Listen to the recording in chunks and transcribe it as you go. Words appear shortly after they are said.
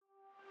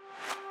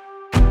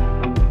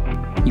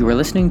You are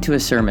listening to a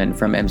sermon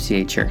from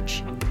MCA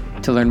Church.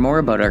 To learn more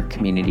about our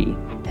community,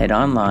 head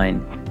online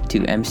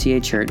to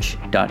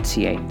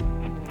mcachurch.ca.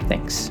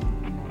 Thanks.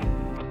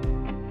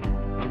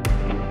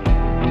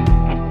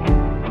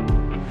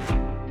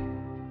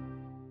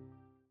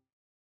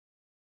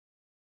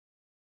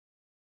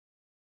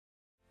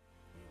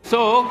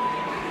 So,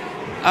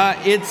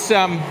 it's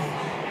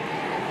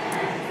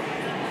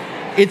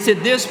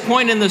at this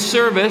point in the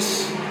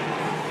service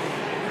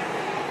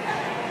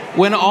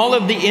when all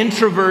of the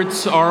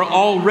introverts are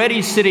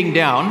already sitting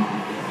down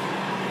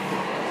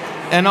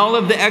and all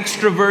of the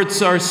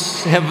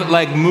extroverts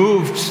have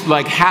moved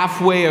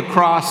halfway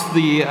across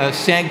the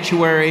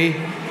sanctuary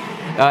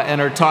and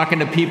are talking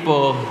to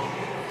people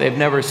they've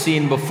never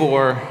seen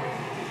before.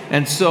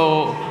 And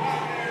so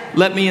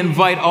let me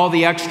invite all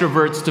the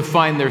extroverts to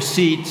find their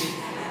seat.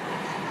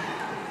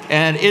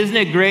 And isn't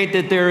it great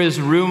that there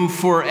is room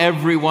for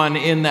everyone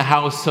in the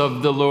house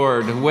of the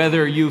Lord?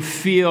 Whether you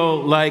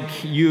feel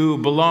like you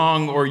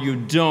belong or you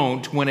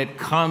don't, when it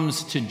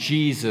comes to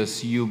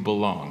Jesus, you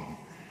belong.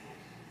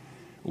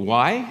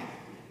 Why?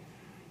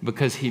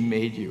 Because He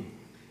made you,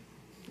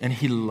 and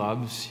He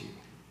loves you.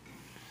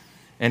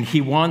 And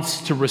He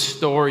wants to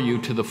restore you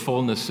to the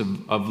fullness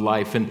of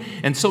life.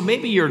 And so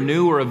maybe you're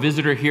new or a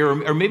visitor here,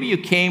 or maybe you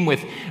came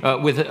with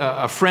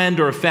a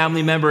friend or a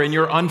family member and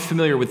you're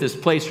unfamiliar with this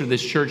place or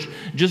this church.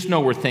 Just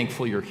know we're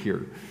thankful you're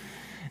here.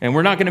 And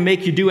we're not going to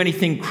make you do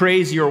anything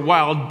crazy or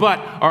wild, but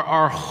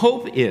our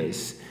hope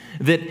is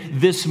that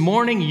this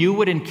morning you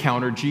would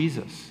encounter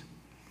Jesus.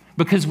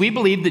 Because we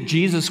believe that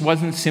Jesus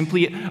wasn't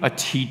simply a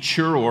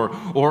teacher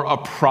or a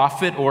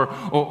prophet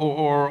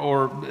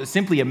or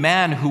simply a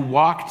man who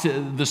walked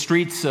the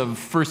streets of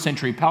first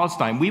century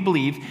Palestine. We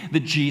believe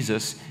that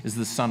Jesus is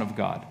the Son of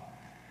God.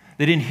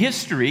 That in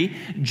history,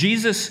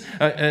 Jesus,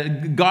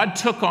 God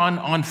took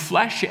on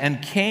flesh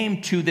and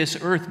came to this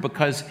earth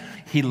because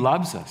He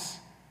loves us.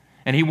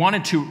 And He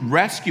wanted to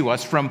rescue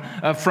us from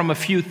a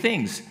few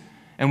things.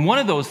 And one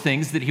of those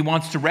things that He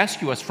wants to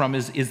rescue us from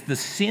is the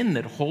sin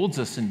that holds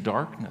us in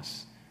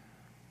darkness.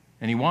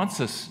 And He wants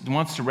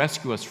to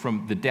rescue us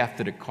from the death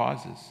that it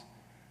causes,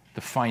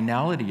 the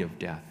finality of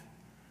death.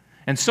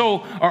 And so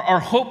our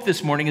hope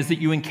this morning is that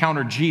you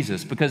encounter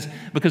Jesus, because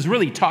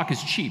really talk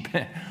is cheap.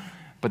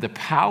 But the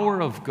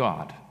power of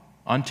God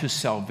unto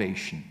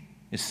salvation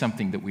is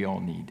something that we all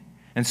need.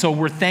 And so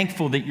we're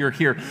thankful that you're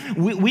here.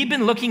 We've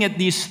been looking at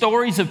these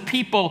stories of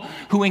people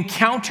who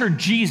encountered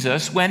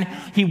Jesus when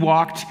He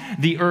walked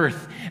the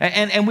earth.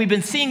 And we've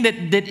been seeing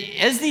that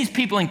as these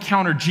people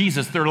encounter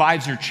Jesus, their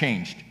lives are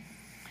changed.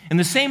 And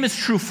the same is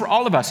true for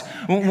all of us.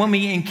 When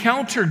we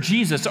encounter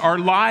Jesus, our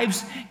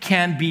lives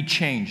can be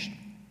changed.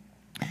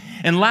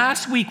 And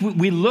last week,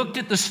 we looked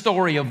at the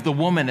story of the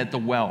woman at the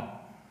well,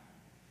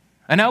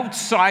 an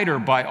outsider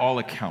by all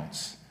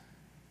accounts.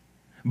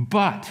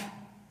 But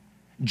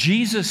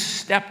Jesus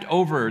stepped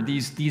over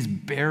these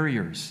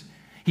barriers.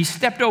 He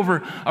stepped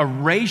over a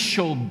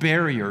racial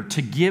barrier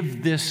to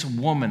give this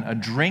woman a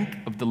drink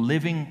of the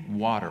living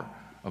water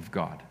of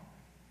God.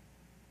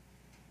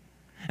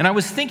 And I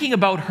was thinking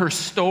about her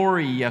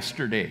story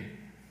yesterday.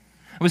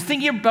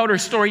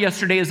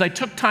 As I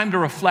took time to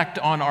reflect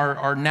on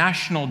our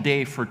National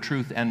Day for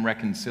Truth and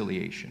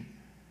Reconciliation.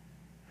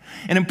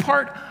 And in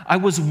part, I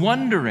was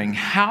wondering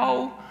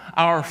how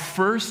our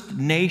First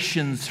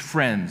Nations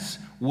friends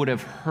would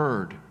have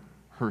heard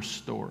her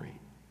story.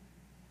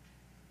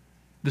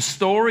 The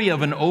story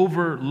of an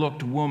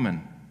overlooked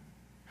woman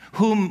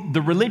whom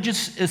the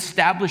religious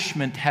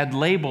establishment had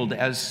labeled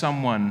as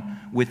someone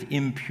with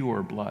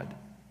impure blood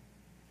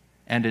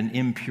and an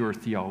impure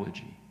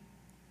theology.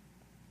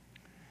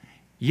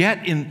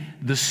 Yet in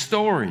the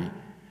story,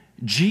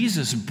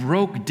 Jesus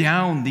broke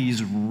down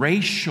these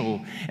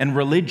racial and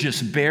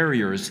religious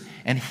barriers,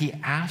 and He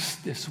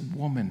asked this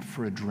woman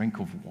for a drink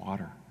of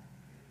water.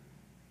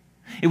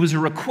 It was a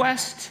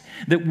request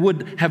that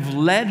would have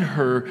led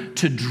her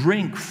to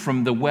drink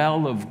from the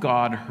well of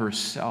God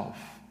herself.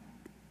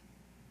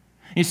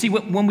 You see,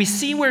 when we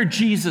see where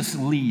Jesus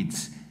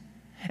leads,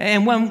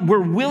 and when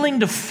we're willing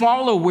to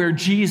follow where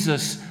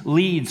Jesus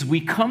leads, we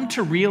come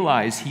to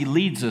realize He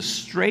leads us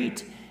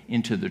straight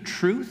into the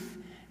truth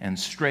and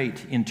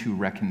straight into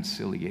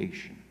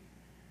reconciliation.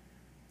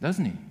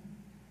 Doesn't He?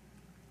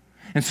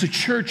 And so,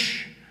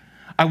 church,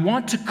 I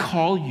want to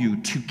call you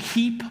to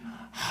keep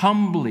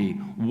humbly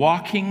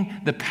walking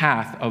the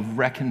path of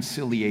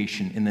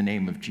reconciliation in the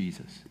name of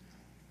Jesus.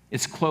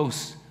 It's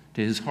close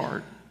to His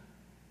heart.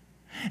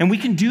 And we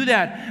can do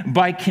that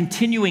by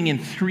continuing in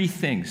three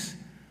things.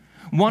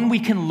 One, we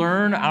can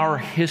learn our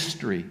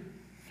history.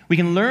 We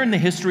can learn the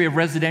history of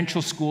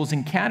residential schools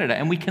in Canada,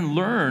 and we can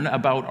learn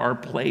about our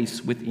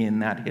place within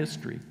that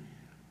history.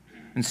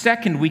 And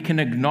second, we can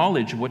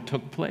acknowledge what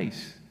took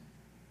place.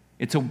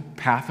 It's a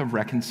path of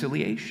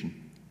reconciliation.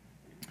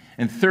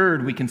 And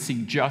third, we can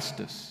seek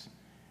justice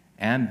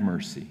and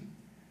mercy,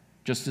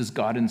 just as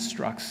God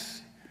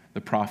instructs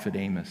the prophet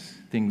Amos,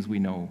 things we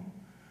know.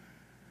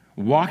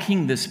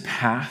 Walking this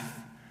path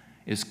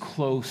is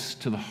close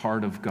to the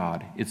heart of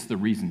God. It's the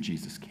reason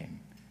Jesus came.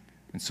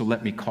 And so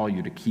let me call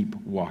you to keep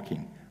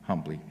walking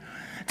humbly.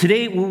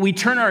 Today, we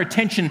turn our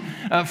attention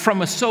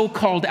from a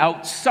so-called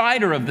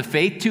outsider of the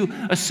faith to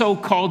a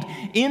so-called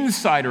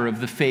insider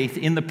of the faith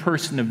in the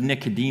person of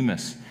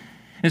Nicodemus.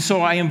 And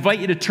so I invite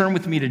you to turn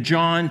with me to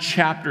John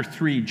chapter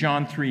 3,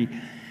 John 3.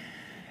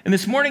 And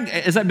this morning,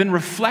 as I've been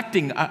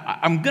reflecting,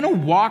 I'm going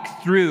to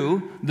walk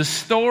through the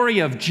story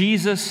of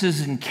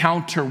Jesus'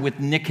 encounter with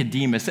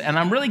Nicodemus. And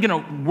I'm really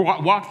going to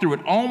walk through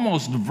it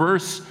almost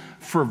verse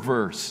for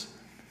verse.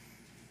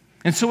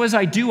 And so as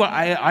I do,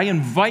 I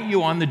invite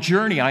you on the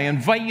journey. I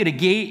invite you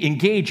to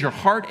engage your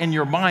heart and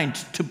your mind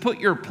to put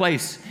your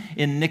place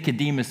in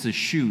Nicodemus'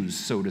 shoes,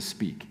 so to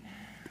speak.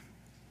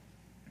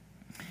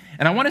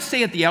 And I want to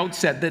say at the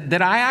outset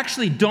that I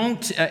actually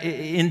don't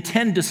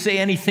intend to say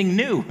anything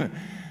new.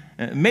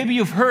 Maybe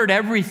you've heard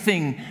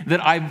everything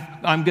that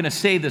I'm going to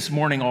say this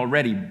morning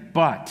already,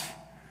 but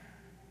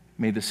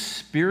may the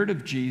Spirit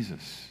of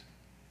Jesus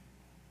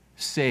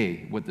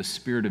say what the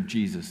Spirit of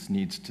Jesus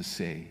needs to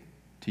say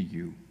to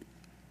you.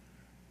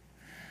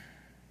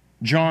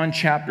 John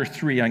chapter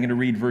 3, I'm going to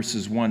read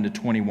verses 1 to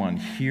 21.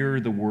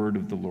 Hear the word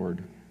of the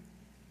Lord.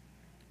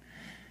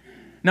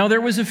 Now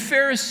there was a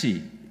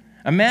Pharisee,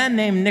 a man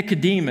named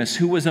Nicodemus,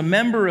 who was a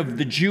member of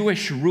the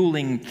Jewish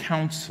ruling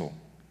council.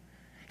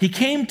 He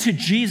came to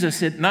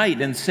Jesus at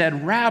night and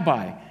said,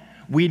 "Rabbi,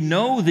 we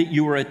know that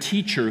you are a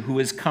teacher who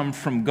has come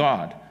from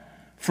God,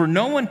 for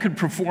no one could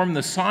perform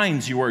the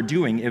signs you are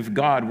doing if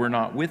God were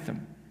not with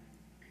him."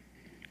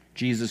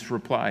 Jesus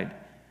replied,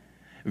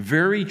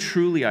 "Very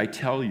truly I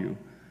tell you,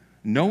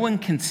 no one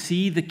can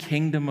see the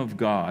kingdom of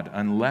God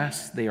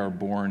unless they are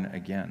born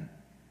again."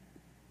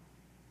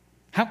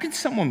 "How can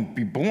someone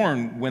be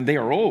born when they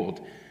are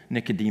old?"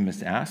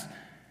 Nicodemus asked.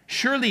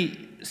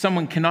 "Surely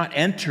someone cannot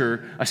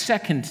enter a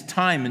second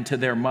time into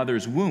their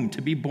mother's womb to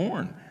be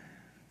born."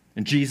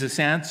 And Jesus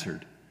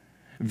answered,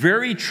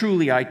 "Very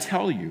truly I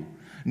tell you,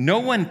 no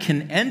one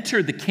can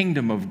enter the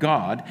kingdom of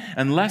God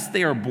unless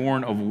they are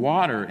born of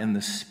water and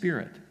the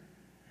Spirit.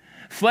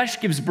 Flesh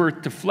gives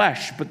birth to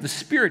flesh, but the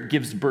Spirit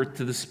gives birth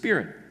to the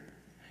Spirit.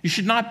 You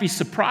should not be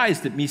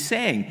surprised at me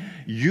saying,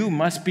 'You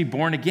must be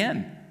born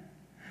again.'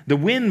 The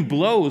wind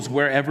blows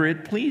wherever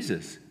it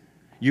pleases.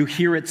 You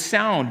hear its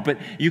sound, but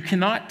you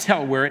cannot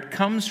tell where it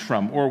comes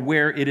from or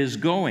where it is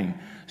going.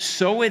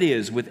 So it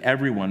is with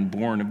everyone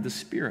born of the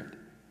Spirit."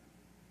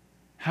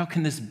 "How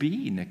can this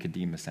be?"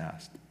 Nicodemus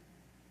asked.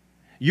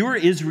 "You are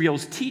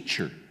Israel's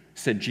teacher,"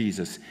 said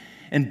Jesus,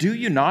 "and do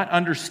you not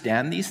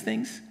understand these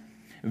things?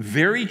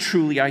 Very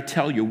truly I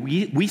tell you,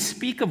 we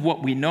speak of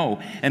what we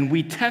know, and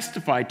we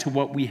testify to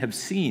what we have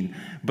seen,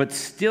 but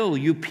still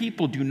you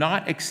people do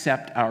not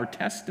accept our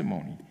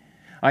testimony.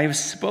 I have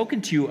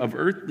spoken to you of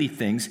earthly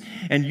things,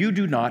 and you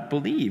do not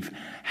believe.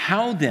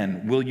 How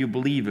then will you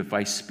believe if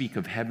I speak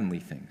of heavenly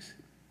things?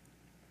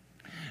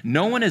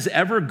 No one has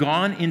ever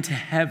gone into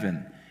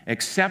heaven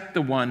except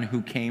the one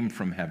who came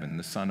from heaven,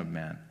 the Son of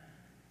Man.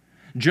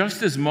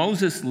 Just as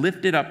Moses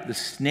lifted up the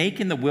snake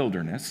in the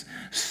wilderness,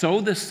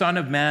 so the Son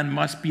of Man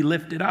must be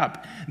lifted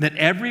up, that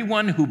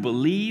everyone who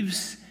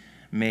believes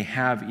may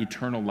have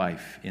eternal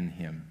life in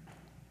him.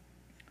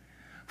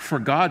 For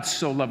God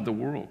so loved the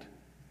world,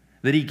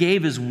 that he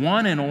gave his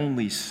one and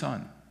only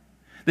Son,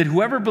 that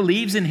whoever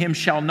believes in him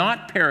shall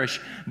not perish,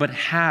 but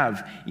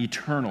have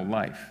eternal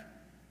life.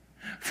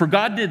 For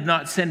God did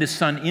not send his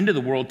Son into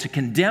the world to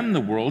condemn the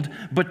world,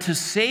 but to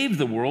save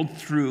the world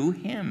through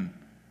him.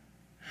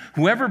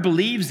 Whoever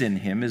believes in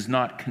him is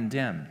not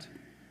condemned,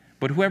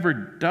 but whoever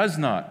does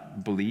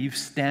not believe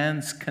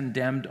stands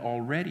condemned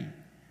already,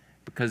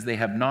 because they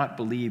have not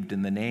believed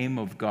in the name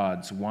of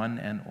God's one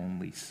and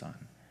only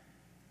Son.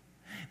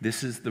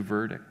 This is the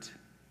verdict.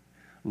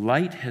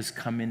 Light has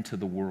come into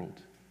the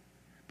world,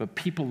 but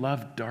people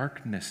love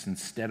darkness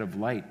instead of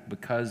light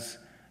because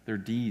their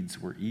deeds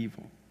were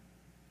evil.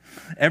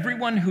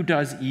 Everyone who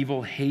does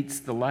evil hates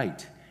the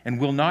light and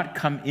will not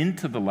come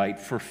into the light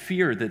for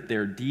fear that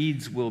their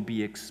deeds will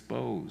be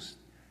exposed.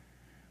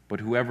 But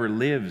whoever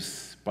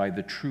lives by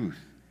the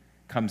truth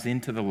comes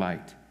into the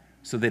light,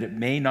 so that it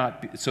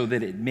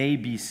may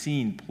be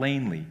seen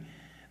plainly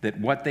that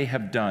what they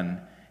have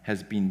done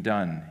has been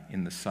done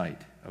in the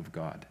sight of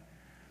God.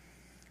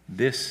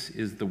 This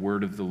is the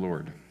word of the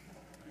Lord.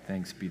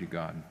 Thanks be to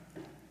God.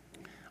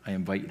 I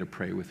invite you to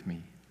pray with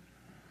me.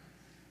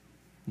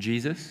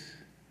 Jesus,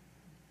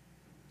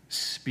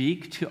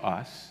 speak to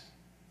us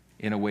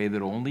in a way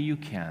that only you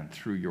can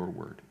through your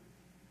word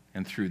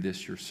and through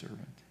this, your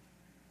servant.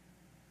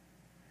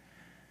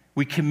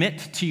 We commit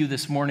to you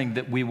this morning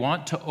that we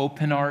want to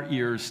open our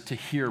ears to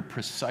hear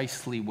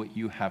precisely what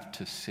you have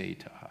to say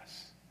to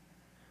us.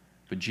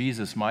 But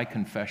Jesus, my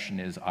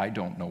confession is I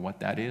don't know what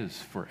that is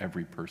for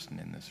every person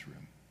in this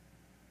room.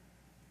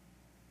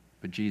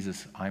 But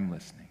Jesus, I'm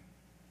listening,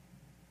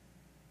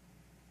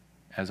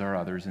 as are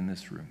others in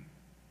this room.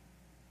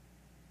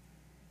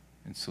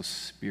 And so,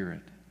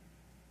 Spirit,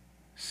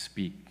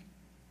 speak,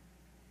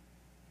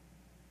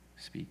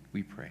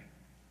 we pray,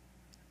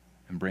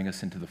 and bring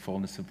us into the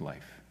fullness of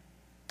life.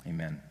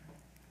 Amen.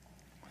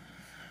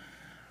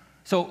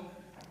 So,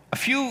 a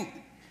few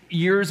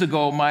years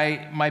ago,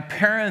 my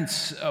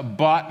parents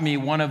bought me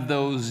one of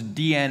those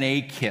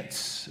DNA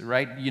kits,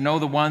 right? You know,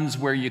 the ones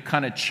where you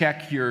kind of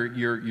check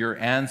your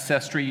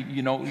ancestry.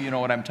 You know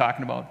what I'm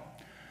talking about?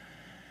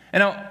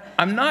 And now,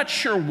 I'm not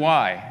sure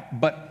why,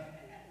 but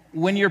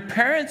when your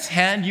parents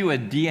hand you a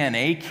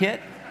DNA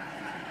kit,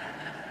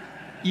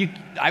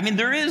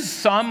 there is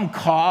some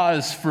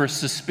cause for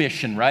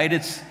suspicion, right?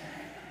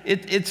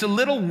 It's a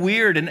little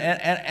weird,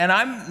 and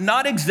I'm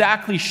not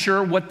exactly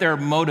sure what their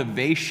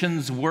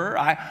motivations were.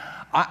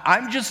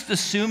 I'm just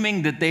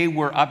assuming that they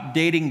were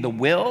updating the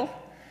will,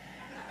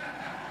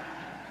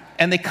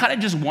 and they kind of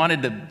just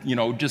wanted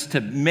to, just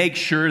to make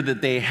sure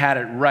that they had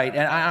it right.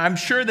 And I'm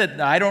sure that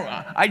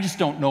I just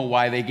don't know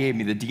why they gave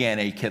me the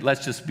DNA kit.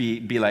 Let's just be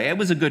like, it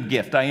was a good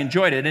gift. I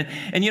enjoyed it.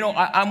 And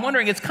I'm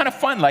wondering, it's kind of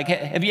fun. Like,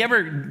 have you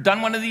ever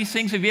done one of these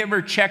things? Have you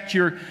ever checked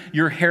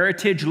your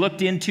heritage,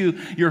 looked into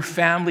your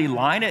family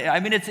line? I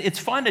mean, it's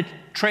fun to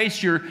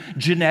trace your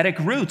genetic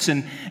roots.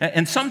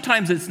 And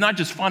sometimes it's not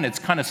just fun, it's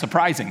kind of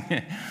surprising.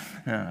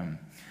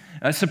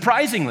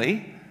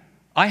 Surprisingly,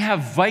 I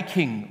have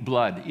Viking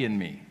blood in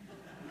me.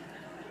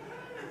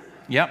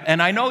 Yep,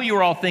 and I know you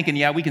were all thinking,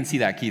 yeah, we can see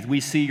that, Keith. We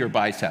see your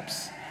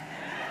biceps.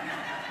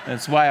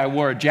 That's why I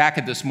wore a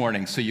jacket this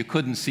morning, so you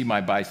couldn't see my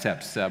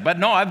biceps. But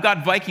no, I've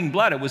got Viking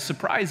blood. It was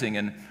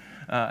surprising.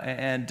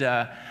 But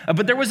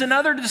there was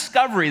another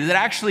discovery that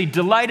actually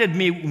delighted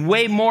me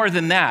way more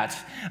than that.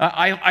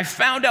 I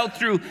found out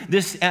through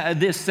this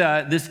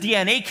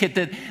DNA kit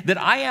that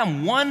I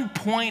am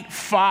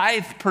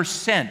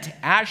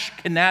 1.5%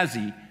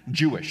 Ashkenazi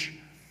Jewish.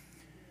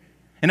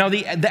 And now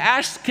the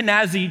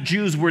Ashkenazi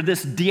Jews were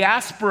this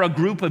diaspora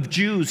group of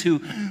Jews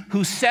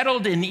who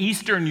settled in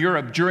Eastern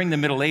Europe during the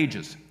Middle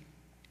Ages.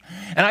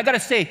 And I got to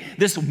say,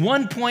 this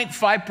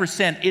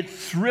 1.5%, it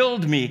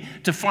thrilled me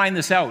to find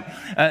this out,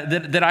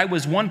 that I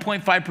was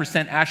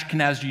 1.5%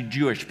 Ashkenazi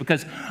Jewish,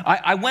 because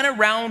I went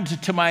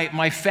around to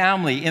my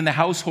family in the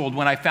household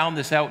when I found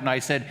this out, and I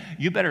said,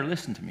 you better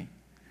listen to me.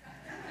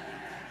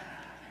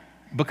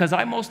 Because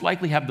I most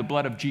likely have the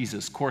blood of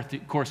Jesus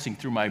coursing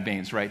through my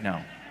veins right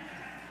now.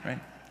 Right?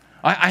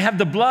 I have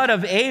the blood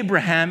of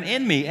Abraham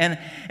in me. And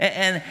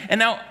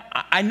now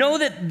I know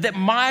that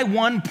my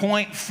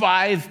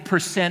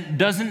 1.5%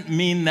 doesn't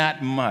mean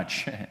that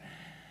much.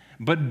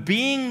 But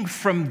being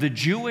from the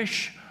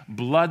Jewish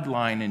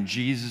bloodline in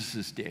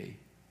Jesus' day,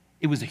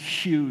 it was a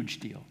huge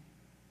deal.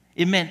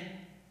 It meant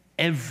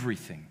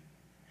everything.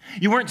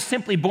 You weren't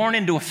simply born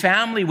into a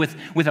family with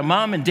a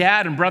mom and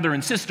dad and brother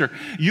and sister.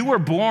 You were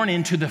born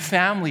into the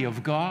family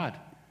of God.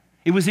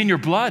 It was in your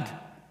blood.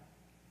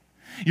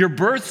 Your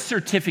birth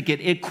certificate,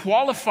 it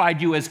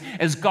qualified you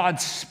as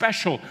God's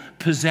special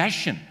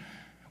possession,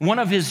 one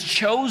of his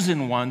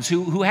chosen ones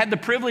who had the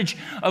privilege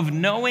of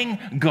knowing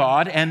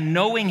God and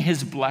knowing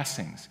his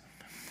blessings.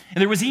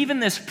 And there was even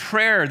this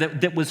prayer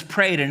that was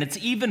prayed, and it's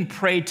even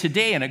prayed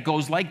today, and it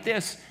goes like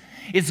this.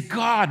 It's,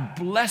 God,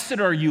 blessed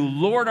are you,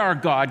 Lord our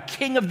God,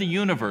 King of the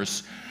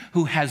universe,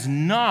 who has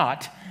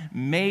not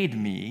made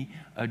me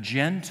a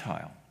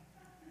Gentile.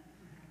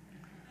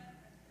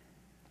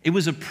 It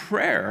was a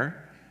prayer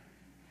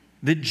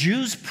that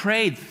Jews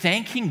prayed,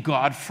 thanking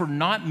God for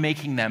not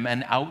making them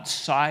an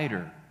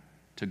outsider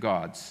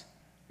to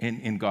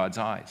in God's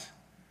eyes.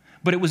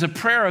 But it was a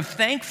prayer of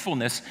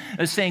thankfulness,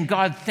 saying,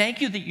 God,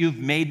 thank you that you've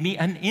made me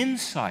an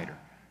insider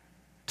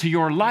to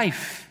your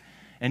life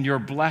and your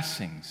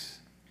blessings.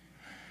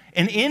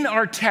 And in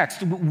our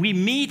text, we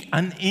meet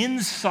an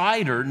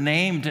insider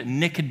named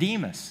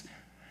Nicodemus.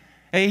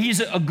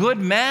 He's a good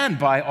man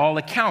by all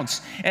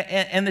accounts.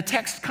 And the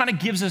text kind of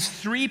gives us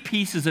three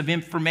pieces of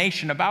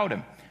information about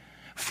him.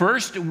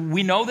 First,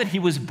 we know that he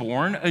was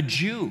born a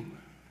Jew.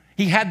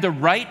 He had the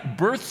right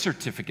birth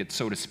certificate,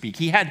 so to speak.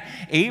 He had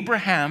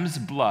Abraham's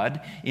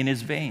blood in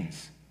his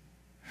veins.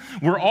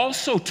 We're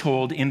also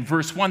told in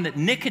verse 1 that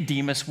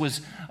Nicodemus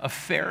was a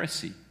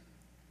Pharisee.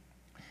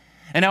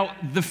 And now,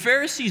 the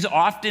Pharisees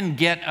often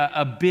get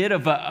a bit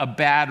of a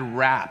bad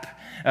rap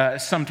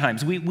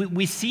sometimes.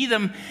 We see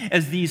them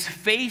as these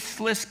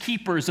faithless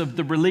keepers of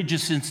the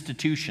religious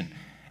institution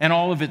and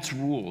all of its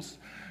rules.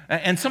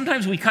 And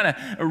sometimes we kind of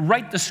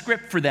write the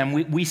script for them.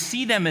 We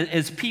see them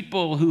as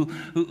people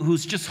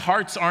whose just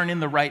hearts aren't in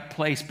the right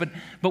place.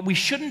 But we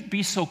shouldn't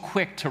be so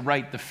quick to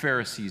write the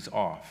Pharisees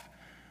off,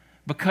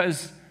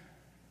 because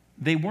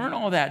they weren't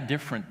all that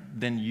different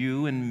than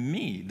you and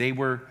me.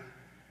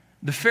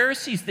 The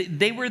Pharisees,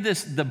 they were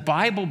the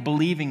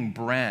Bible-believing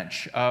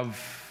branch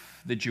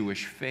of the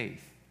Jewish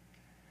faith.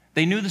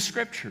 They knew the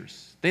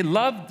Scriptures. They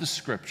loved the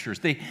Scriptures.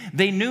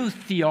 They knew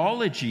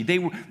theology.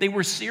 They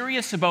were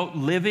serious about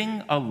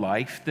living a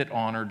life that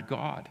honored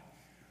God.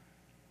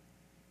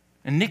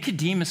 And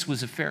Nicodemus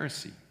was a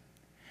Pharisee.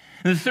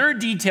 And the third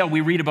detail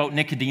we read about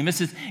Nicodemus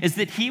is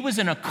that he was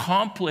an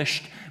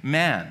accomplished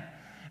man.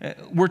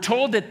 We're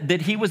told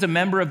that he was a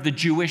member of the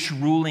Jewish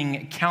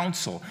ruling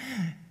council,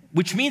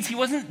 which means he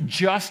wasn't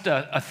just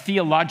a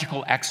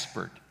theological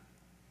expert.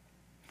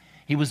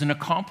 He was an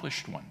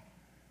accomplished one.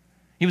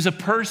 He was a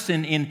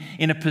person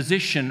in a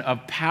position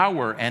of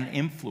power and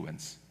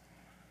influence.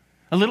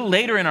 A little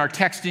later in our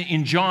text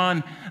in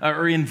John,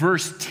 or in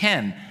verse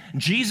 10,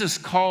 Jesus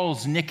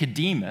calls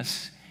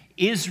Nicodemus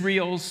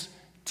Israel's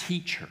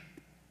teacher.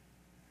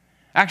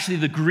 Actually,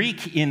 the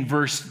Greek in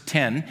verse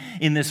 10,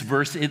 in this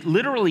verse, it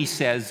literally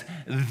says,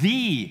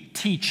 the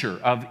teacher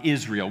of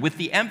Israel, with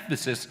the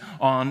emphasis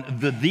on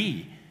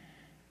the.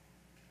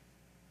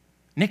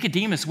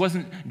 Nicodemus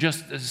wasn't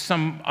just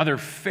some other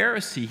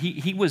Pharisee.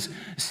 He was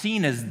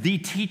seen as the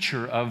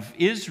teacher of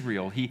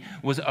Israel. He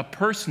was a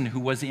person who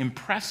was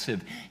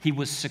impressive. He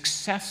was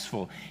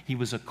successful. He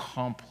was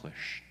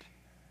accomplished.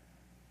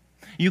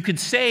 You could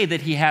say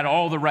that he had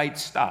all the right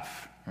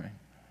stuff, right?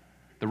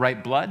 The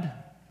right blood,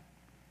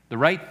 the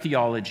right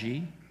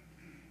theology,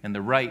 and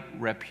the right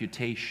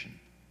reputation.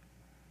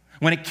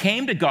 When it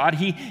came to God,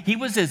 he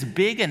was as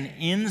big an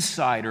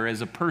insider as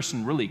a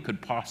person really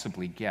could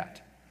possibly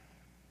get.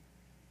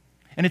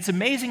 And it's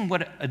amazing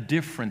what a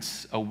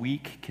difference a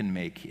week can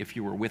make if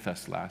you were with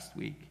us last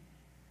week.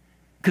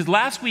 Because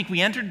last week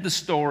we entered the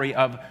story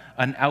of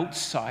an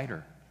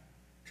outsider,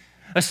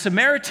 a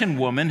Samaritan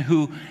woman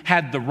who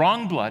had the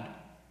wrong blood,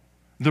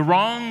 the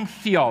wrong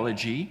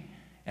theology,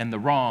 and the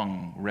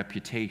wrong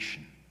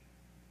reputation.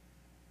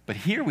 But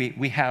here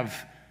we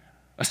have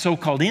a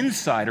so-called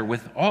insider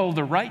with all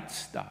the right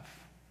stuff.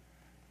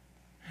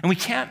 And we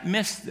can't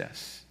miss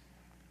this.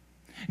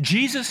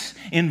 Jesus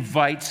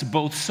invites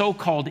both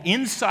so-called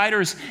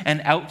insiders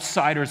and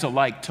outsiders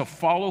alike to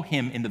follow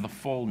him into the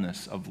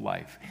fullness of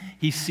life.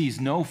 He sees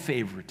no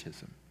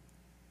favoritism.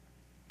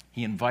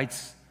 He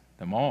invites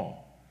them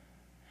all.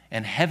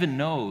 And heaven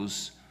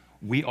knows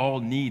we all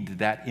need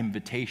that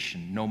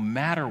invitation, no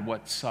matter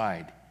what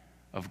side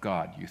of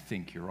God you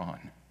think you're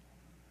on.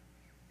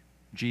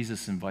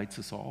 Jesus invites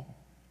us all.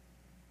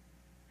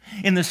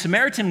 In the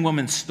Samaritan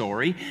woman's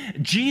story,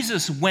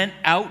 Jesus went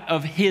out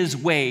of his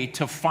way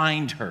to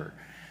find her.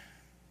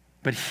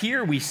 But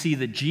here we see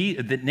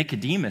that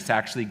Nicodemus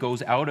actually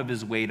goes out of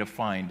his way to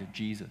find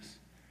Jesus.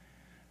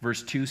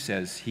 Verse 2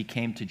 says, he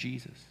came to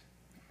Jesus.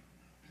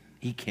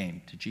 He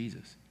came to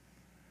Jesus.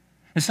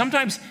 And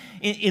sometimes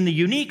in the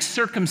unique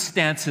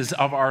circumstances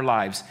of our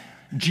lives,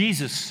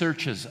 Jesus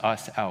searches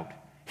us out.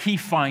 He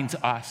finds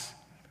us.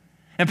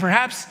 And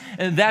perhaps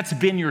that's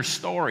been your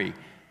story.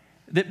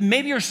 That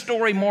maybe your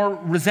story more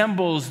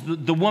resembles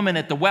the woman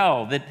at the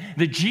well, that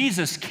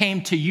Jesus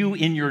came to you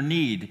in your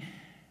need,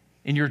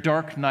 in your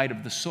dark night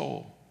of the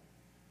soul.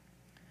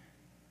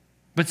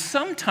 But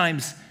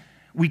sometimes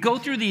we go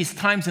through these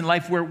times in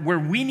life where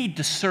we need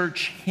to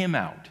search him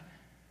out.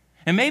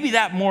 And maybe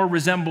that more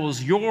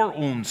resembles your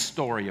own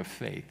story of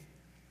faith,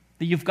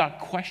 that you've got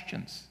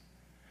questions.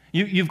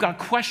 You've got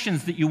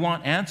questions that you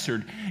want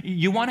answered.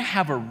 You want to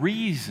have a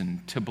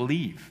reason to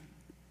believe.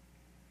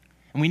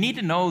 And we need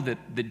to know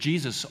that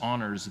Jesus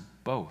honors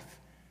both.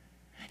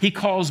 He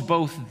calls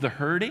both the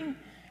hurting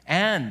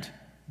and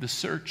the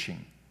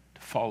searching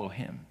to follow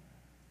him.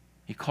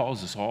 He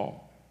calls us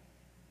all.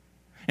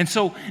 And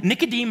so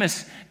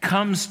Nicodemus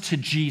comes to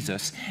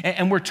Jesus,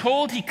 and we're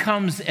told he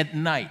comes at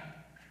night.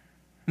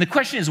 And the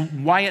question is,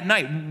 why at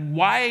night?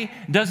 Why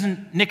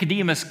doesn't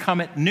Nicodemus come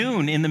at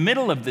noon in the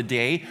middle of the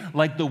day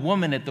like the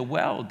woman at the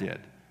well did?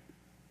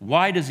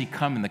 Why does he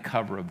come in the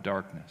cover of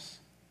darkness?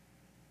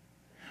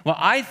 Well,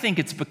 I think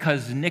it's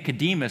because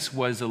Nicodemus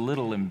was a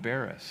little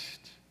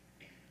embarrassed.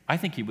 I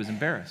think he was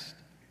embarrassed.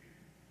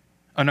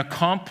 An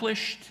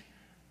accomplished,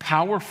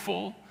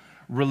 powerful,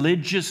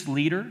 religious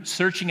leader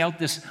searching out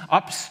this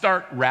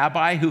upstart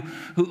rabbi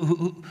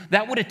who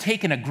that would have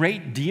taken a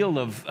great deal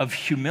of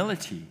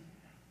humility.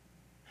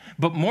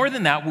 But more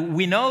than that,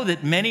 we know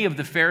that many of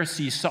the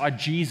Pharisees saw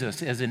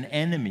Jesus as an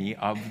enemy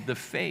of the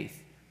faith.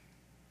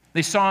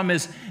 They saw him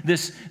as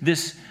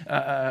this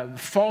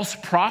false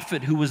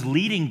prophet who was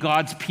leading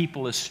God's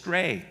people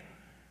astray.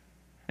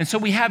 And so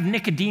we have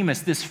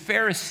Nicodemus, this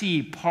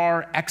Pharisee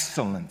par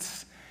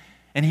excellence,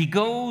 and he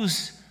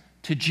goes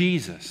to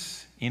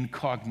Jesus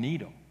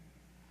incognito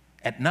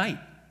at night.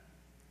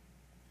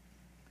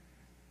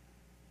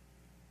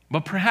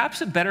 But perhaps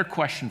a better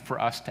question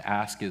for us to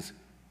ask is,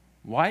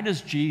 why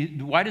does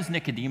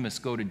Nicodemus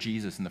go to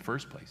Jesus in the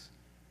first place?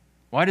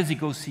 Why does he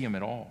go see him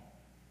at all?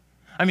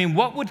 I mean,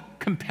 what would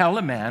compel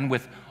a man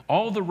with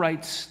all the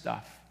right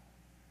stuff,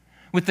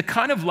 with the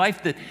kind of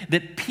life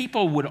that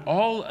people would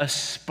all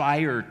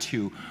aspire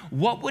to?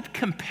 What would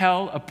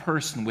compel a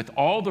person with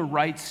all the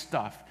right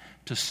stuff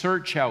to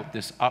search out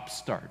this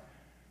upstart,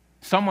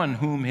 someone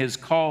whom his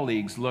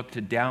colleagues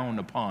looked down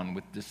upon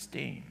with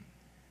disdain?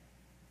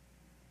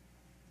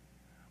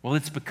 Well,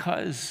 it's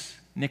because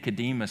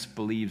Nicodemus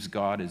believes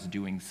God is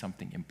doing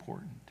something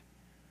important.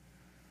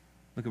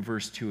 Look at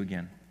verse 2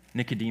 again.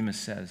 Nicodemus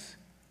says,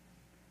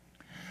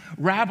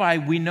 "Rabbi,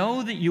 we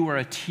know that you are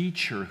a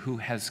teacher who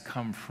has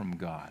come from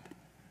God.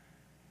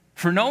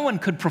 For no one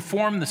could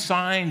perform the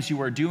signs you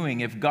are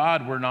doing if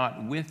God were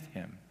not with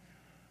him."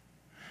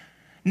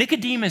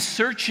 Nicodemus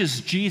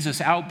searches Jesus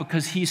out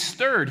because he's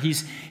stirred.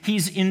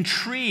 He's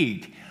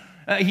intrigued.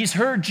 He's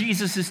heard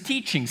Jesus'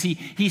 teachings.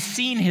 He's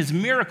seen his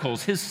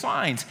miracles, his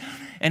signs.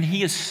 And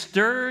he is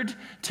stirred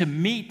to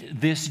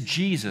meet this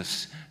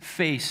Jesus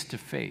face to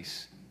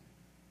face.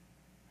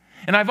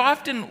 And I've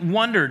often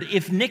wondered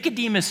if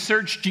Nicodemus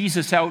searched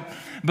Jesus out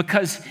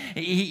because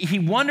he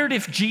wondered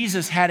if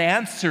Jesus had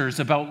answers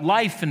about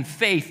life and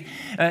faith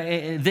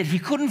that he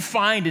couldn't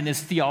find in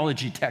his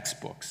theology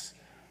textbooks,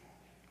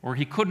 or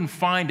he couldn't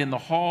find in the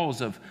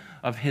halls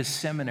of his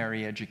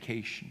seminary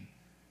education.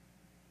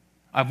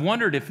 I've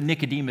wondered if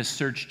Nicodemus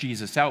searched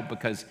Jesus out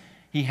because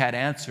he had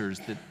answers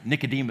that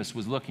Nicodemus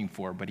was looking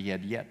for, but he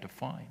had yet to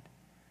find.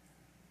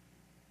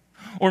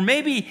 Or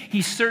maybe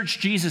he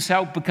searched Jesus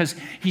out because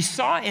he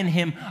saw in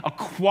him a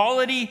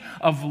quality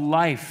of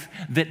life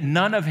that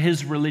none of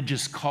his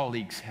religious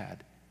colleagues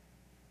had.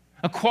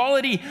 A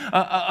quality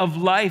of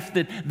life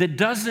that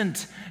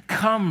doesn't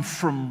come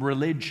from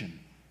religion.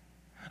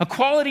 A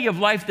quality of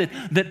life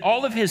that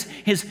all of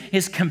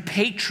his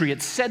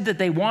compatriots said that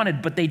they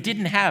wanted, but they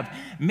didn't have.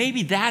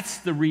 Maybe that's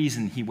the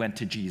reason he went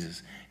to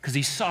Jesus, because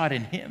he saw it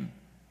in him.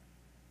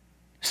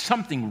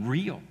 Something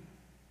real.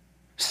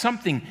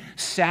 Something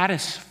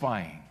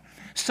satisfying,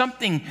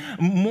 something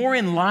more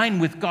in line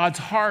with God's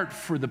heart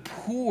for the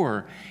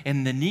poor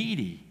and the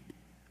needy,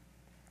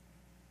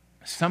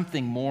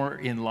 something more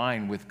in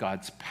line with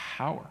God's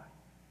power.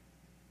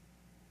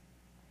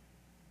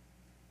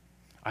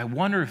 I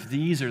wonder if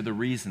these are the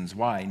reasons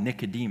why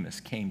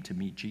Nicodemus came to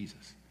meet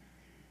Jesus.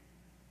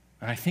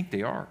 And I think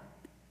they are.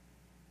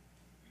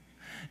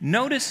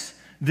 Notice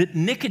that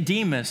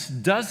Nicodemus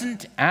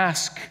doesn't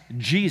ask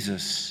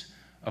Jesus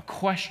a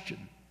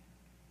question.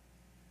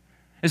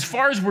 As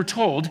far as we're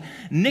told,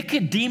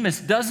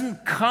 Nicodemus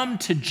doesn't come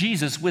to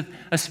Jesus with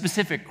a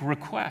specific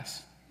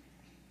request.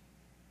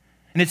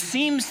 And it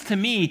seems to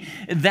me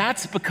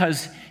that's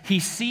because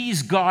he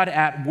sees God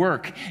at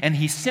work and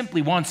he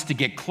simply wants to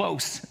get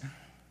close.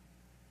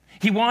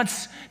 He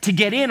wants to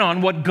get in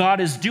on what God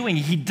is doing.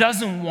 He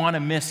doesn't want to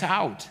miss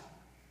out.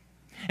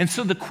 And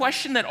so the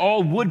question that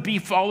all would-be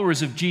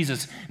followers of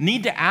Jesus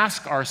need to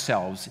ask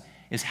ourselves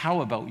is,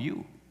 how about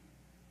you?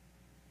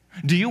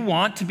 Do you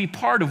want to be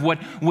part of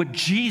what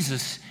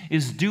Jesus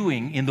is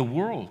doing in the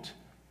world?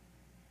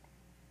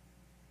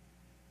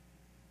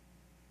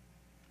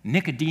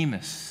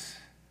 Nicodemus,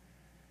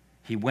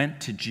 he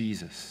went to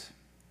Jesus.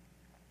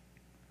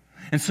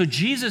 And so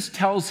Jesus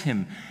tells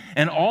him,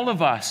 and all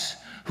of us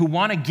who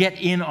want to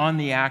get in on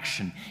the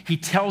action, he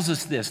tells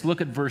us this. Look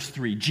at verse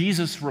 3.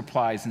 Jesus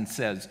replies and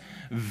says,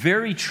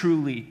 "Very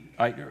truly,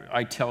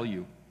 I tell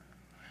you,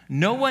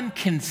 no one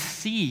can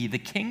see the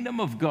kingdom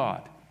of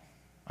God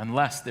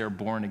unless they're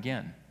born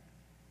again."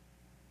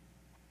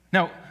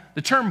 Now,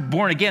 the term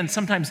born again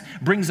sometimes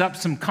brings up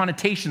some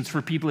connotations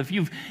for people. If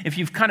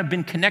you've kind of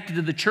been connected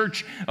to the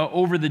church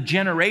over the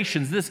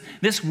generations,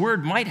 this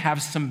word might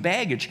have some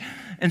baggage.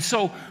 And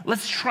so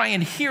let's try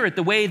and hear it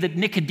the way that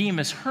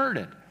Nicodemus heard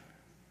it.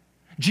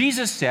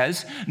 Jesus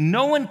says,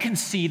 no one can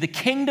see the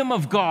kingdom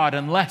of God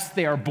unless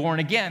they are born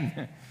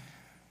again.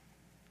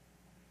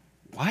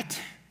 What?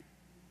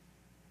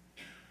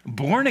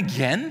 Born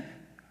again?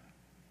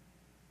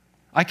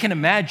 I can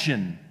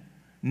imagine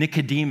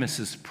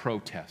Nicodemus's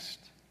protest.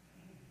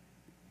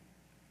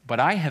 But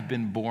I have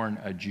been born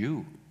a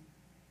Jew.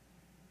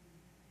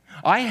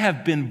 I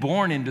have been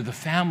born into the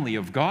family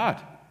of God.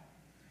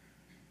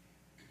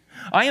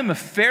 I am a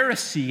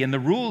Pharisee in the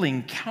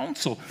ruling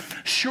council.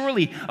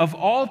 Surely, of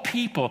all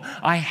people,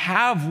 I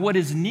have what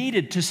is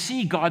needed to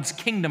see God's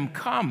kingdom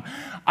come.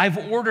 I've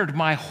ordered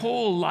my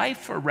whole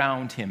life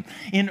around him.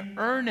 In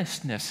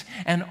earnestness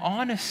and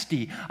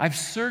honesty, I've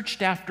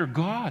searched after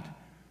God.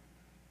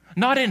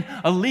 Not in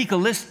a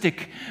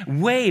legalistic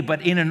way,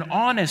 but in an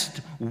honest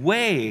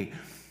way.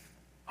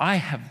 I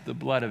have the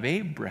blood of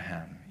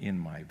Abraham in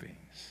my veins.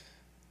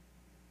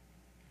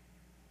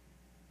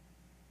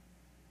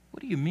 What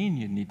do you mean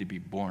you need to be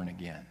born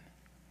again?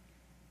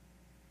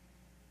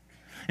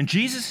 And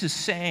Jesus is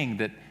saying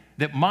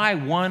that my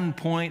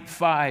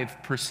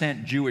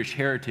 1.5% Jewish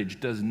heritage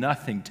does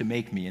nothing to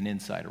make me an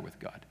insider with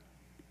God.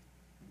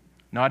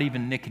 Not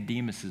even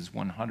Nicodemus's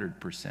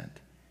 100%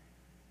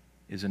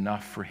 is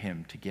enough for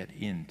him to get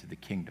into the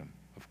kingdom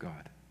of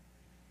God.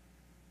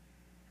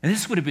 And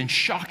this would have been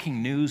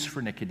shocking news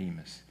for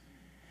Nicodemus.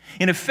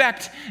 In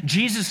effect,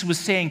 Jesus was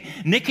saying,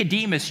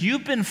 Nicodemus,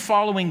 you've been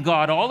following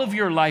God all of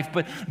your life,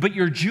 but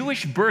your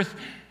Jewish birth,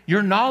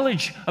 your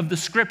knowledge of the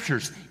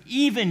scriptures,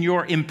 even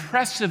your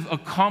impressive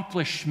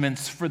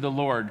accomplishments for the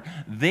Lord,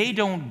 they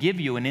don't give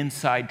you an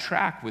inside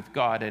track with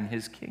God and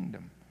his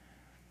kingdom.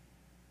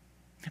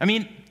 I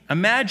mean,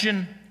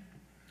 imagine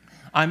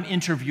I'm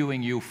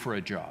interviewing you for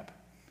a job.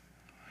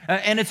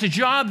 And it's a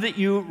job that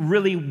you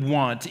really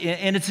want.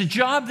 And it's a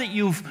job that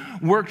you've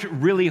worked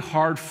really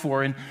hard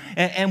for.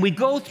 And we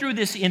go through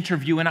this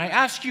interview, and I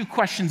ask you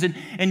questions,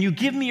 and you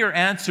give me your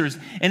answers.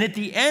 And at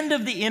the end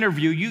of the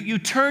interview, you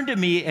turn to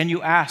me and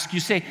you ask, you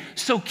say,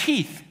 "So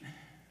Keith,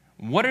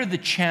 what are the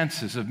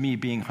chances of me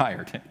being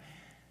hired?"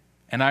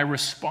 And I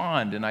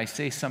respond, and I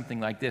say something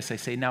like this. I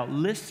say, "Now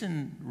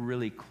listen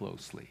really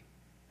closely.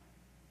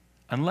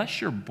 Unless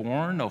you're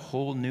born a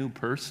whole new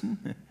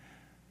person,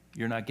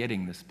 you're not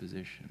getting this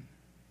position."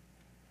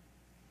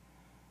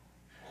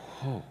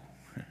 Oh.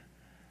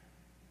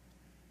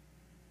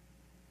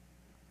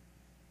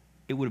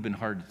 it would have been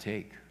hard to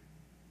take.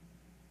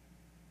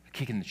 A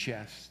kick in the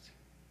chest.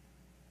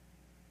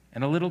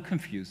 And a little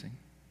confusing.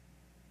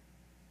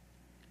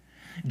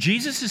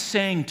 Jesus is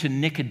saying to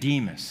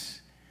Nicodemus,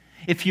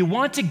 if you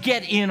want to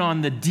get in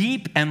on the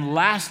deep and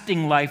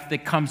lasting life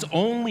that comes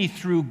only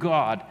through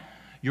God,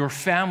 your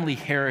family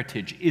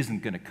heritage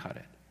isn't going to cut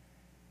it.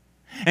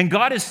 And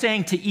God is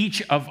saying to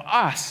each of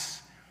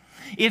us,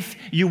 if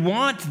you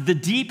want the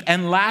deep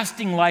and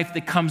lasting life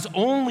that comes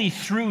only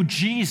through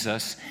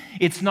Jesus,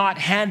 it's not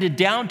handed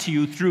down to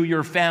you through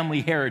your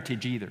family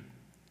heritage either.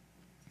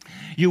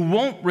 You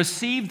won't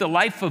receive the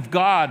life of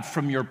God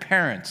from your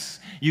parents.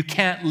 You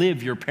can't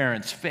live your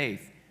parents'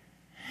 faith.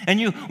 And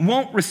you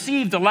won't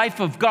receive the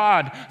life of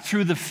God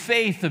through the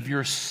faith of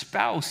your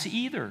spouse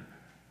either.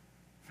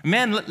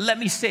 Man, let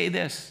me say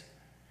this.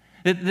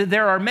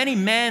 There are many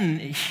men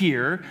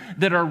here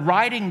that are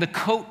riding the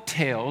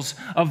coattails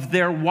of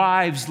their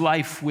wife's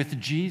life with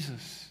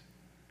Jesus.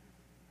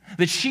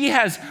 That she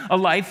has a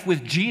life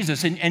with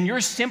Jesus, and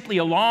you're simply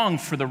along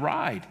for the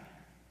ride.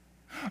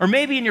 Or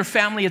maybe in your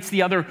family it's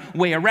the other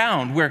way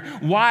around, where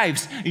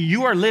wives,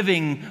 you are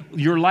living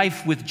your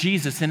life with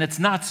Jesus, and it's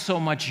not so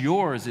much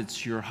yours,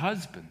 it's your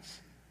husband's.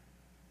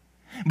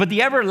 But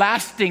the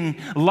everlasting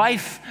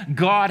life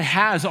God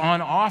has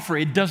on offer,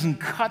 it doesn't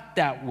cut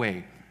that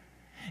way.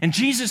 And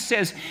Jesus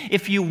says,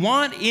 if you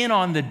want in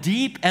on the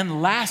deep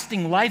and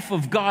lasting life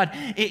of God,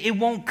 it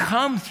won't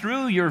come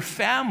through your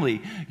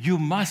family. You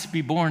must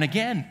be born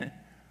again,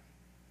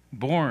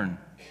 born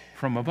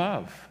from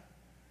above.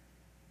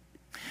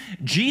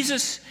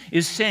 Jesus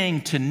is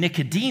saying to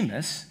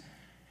Nicodemus,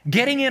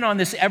 getting in on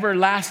this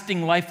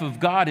everlasting life of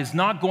God is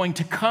not going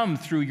to come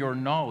through your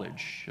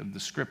knowledge of the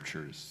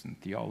scriptures and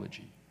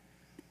theology.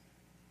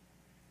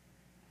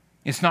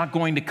 It's not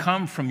going to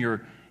come from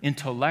your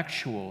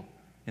intellectual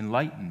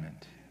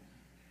enlightenment.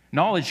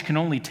 Knowledge can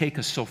only take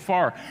us so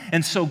far.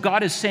 And so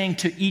God is saying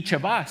to each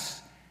of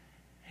us,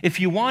 if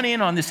you want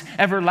in on this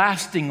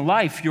everlasting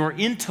life, your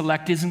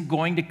intellect isn't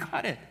going to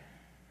cut it.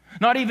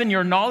 Not even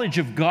your knowledge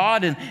of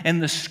God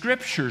and the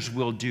scriptures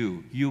will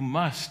do. You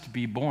must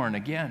be born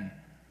again,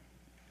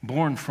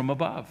 born from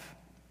above.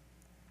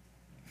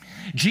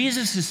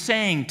 Jesus is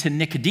saying to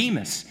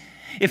Nicodemus,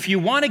 if you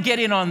want to get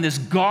in on this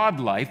God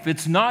life,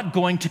 it's not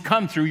going to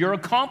come through your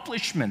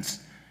accomplishments.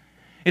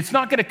 It's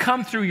not going to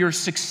come through your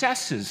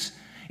successes.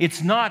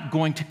 It's not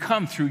going to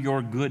come through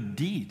your good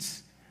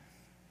deeds.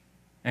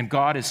 And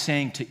God is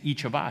saying to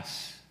each of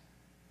us,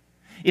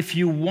 if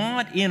you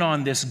want in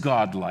on this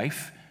God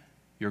life,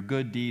 your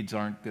good deeds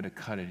aren't going to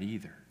cut it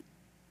either,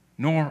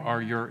 nor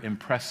are your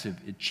impressive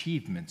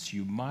achievements.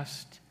 You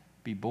must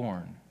be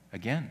born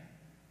again,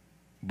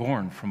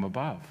 born from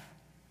above.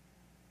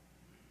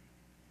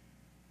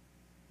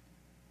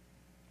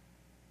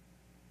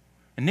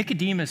 And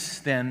Nicodemus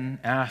then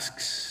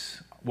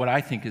asks what I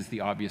think is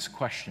the obvious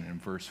question in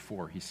verse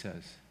 4. He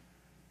says,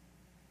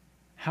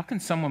 how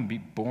can someone be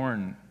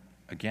born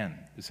again,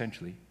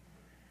 essentially?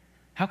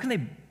 How can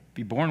they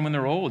be born when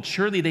they're old?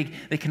 Surely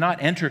they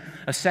cannot enter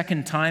a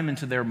second time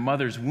into their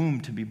mother's womb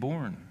to be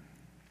born.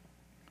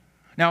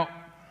 Now,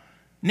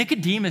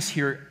 Nicodemus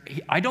here,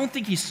 I don't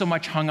think he's so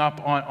much hung up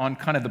on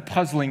kind of the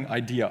puzzling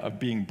idea of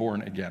being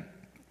born again.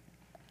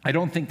 I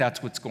don't think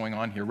that's what's going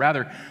on here.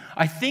 Rather,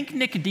 I think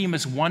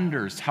Nicodemus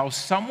wonders how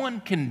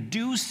someone can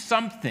do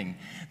something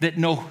that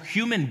no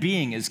human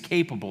being is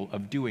capable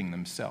of doing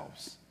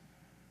themselves.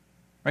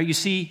 Right? You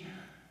see,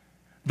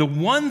 the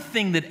one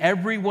thing that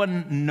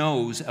everyone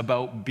knows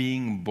about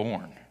being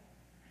born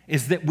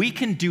is that we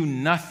can do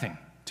nothing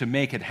to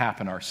make it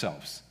happen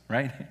ourselves,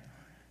 right?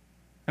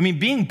 I mean,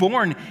 being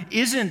born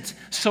isn't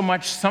so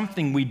much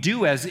something we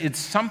do as it's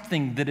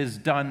something that is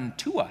done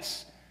to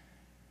us.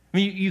 I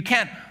mean, you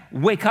can't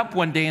wake up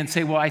one day and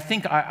say, well, I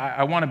think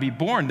I want to be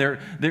born.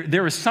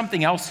 There is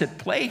something else at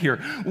play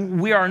here.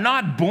 We are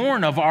not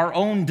born of our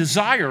own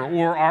desire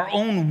or our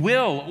own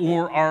will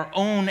or our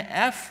own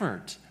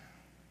effort.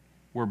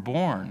 We're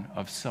born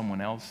of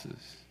someone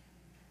else's.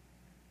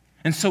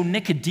 And so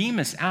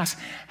Nicodemus asks,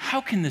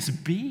 how can this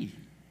be?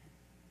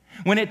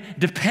 When it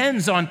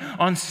depends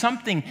on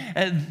something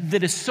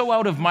that is so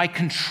out of my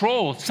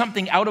control,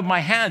 something out of my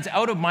hands,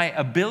 out of my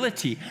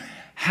ability,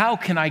 how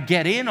can I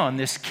get in on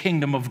this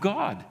kingdom of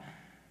God?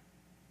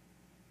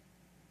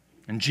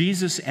 And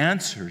Jesus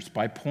answers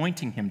by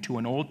pointing him to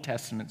an Old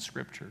Testament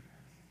scripture.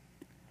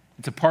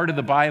 It's a part of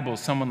the Bible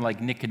someone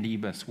like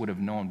Nicodemus would have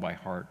known by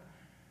heart.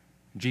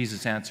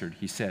 Jesus answered,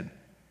 he said,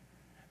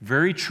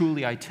 very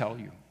truly I tell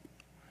you,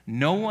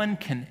 no one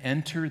can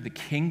enter the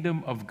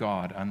kingdom of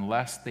God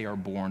unless they are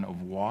born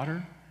of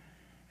water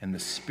and the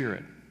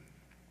Spirit.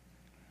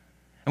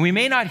 And we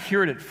may not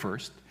hear it at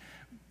first,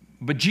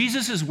 but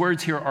Jesus'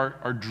 words here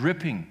are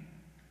dripping.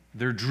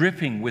 They're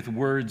dripping with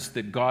words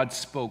that God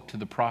spoke to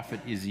the prophet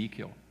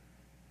Ezekiel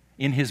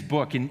in his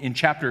book, in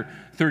chapter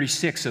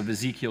 36 of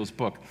Ezekiel's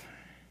book.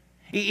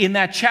 In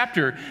that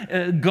chapter,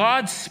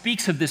 God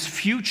speaks of this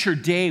future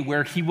day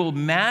where he will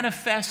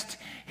manifest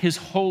his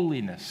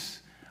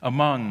holiness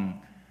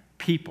among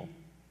people.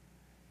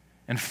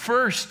 And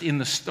first in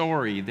the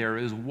story, there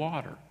is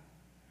water.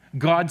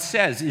 God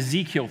says,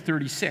 Ezekiel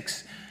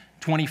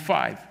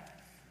 36:25,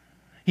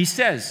 he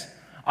says,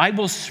 I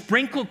will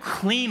sprinkle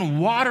clean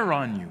water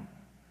on you.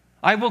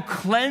 I will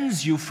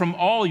cleanse you from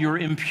all your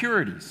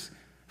impurities.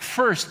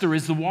 First, there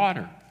is the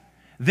water.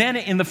 Then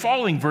in the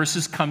following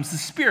verses comes the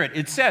Spirit.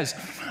 It says,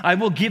 I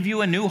will give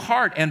you a new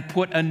heart and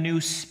put a new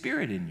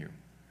spirit in you.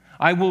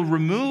 I will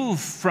remove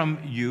from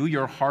you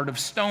your heart of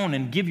stone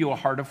and give you a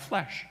heart of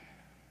flesh.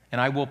 And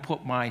I will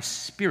put my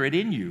spirit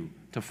in you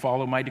to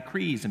follow my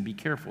decrees and be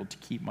careful to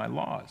keep my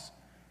laws.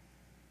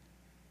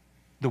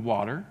 The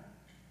water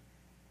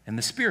and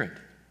the Spirit.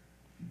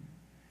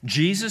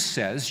 Jesus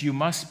says you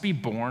must be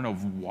born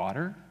of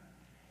water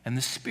and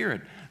the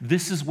Spirit.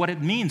 This is what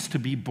it means to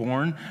be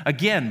born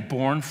again,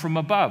 born from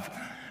above.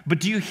 But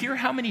do you hear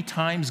how many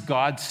times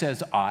God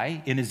says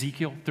I in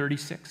Ezekiel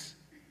 36?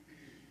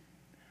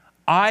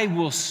 I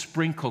will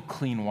sprinkle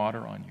clean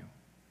water on you.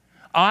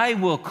 I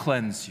will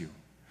cleanse you.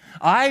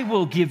 I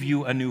will give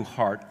you a new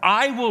heart.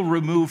 I will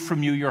remove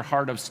from you your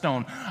heart of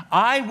stone.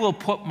 I will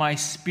put my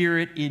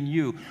spirit in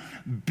you.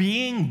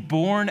 Being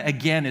born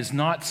again is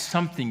not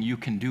something you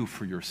can do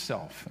for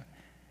yourself.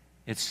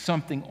 It's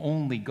something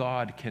only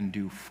God can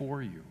do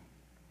for you.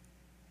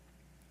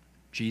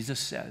 Jesus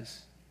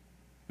says,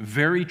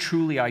 very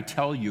truly I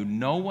tell you,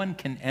 no one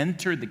can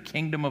enter the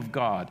kingdom of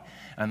God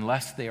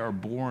unless they are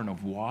born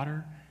of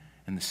water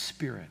and the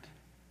Spirit.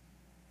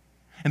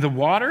 And the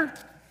water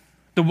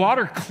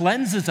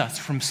cleanses us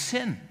from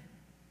sin.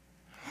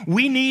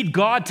 We need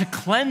God to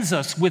cleanse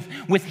us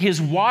with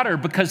his water,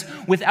 because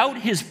without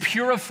his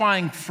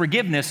purifying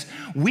forgiveness,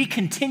 we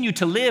continue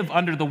to live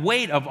under the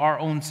weight of our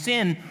own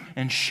sin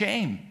and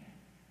shame.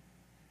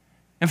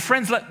 And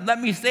friends,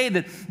 let me say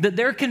that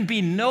there can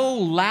be no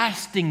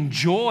lasting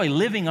joy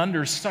living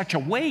under such a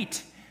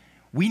weight.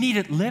 We need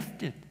it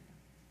lifted.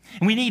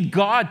 And we need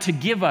God to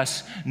give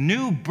us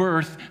new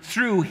birth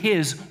through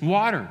his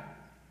water.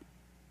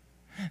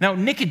 Now,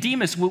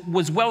 Nicodemus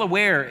was well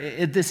aware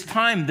at this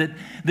time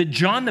that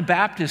John the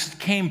Baptist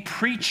came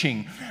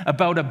preaching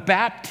about a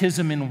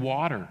baptism in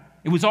water.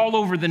 It was all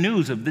over the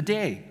news of the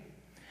day.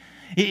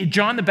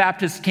 John the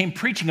Baptist came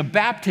preaching a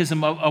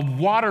baptism of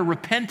water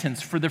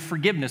repentance for the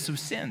forgiveness of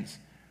sins.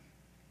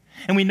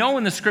 And we know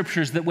in the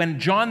scriptures that when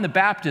John the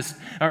Baptist,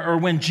 or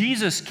when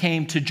Jesus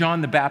came to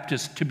John the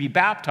Baptist to be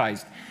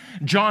baptized,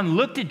 John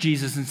looked at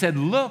Jesus and said,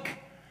 "Look,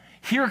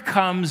 here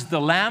comes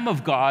the Lamb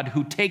of God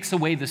who takes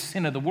away the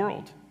sin of the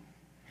world.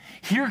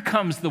 Here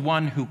comes the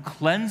one who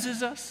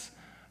cleanses us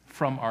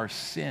from our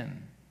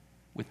sin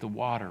with the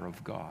water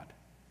of God."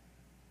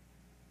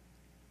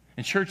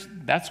 And church,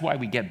 that's why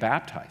we get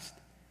baptized.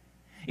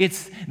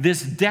 It's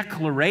this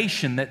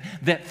declaration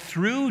that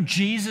through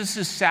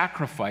Jesus'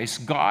 sacrifice,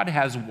 God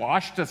has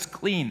washed us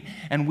clean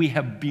and we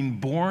have been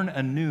born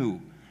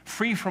anew,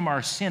 free from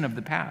our sin of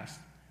the past.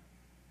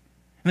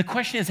 And the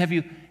question is, have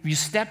you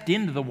stepped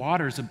into the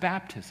waters of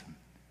baptism?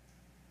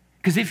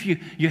 Because if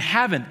you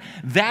haven't,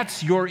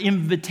 that's your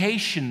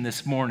invitation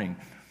this morning,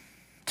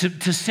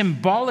 to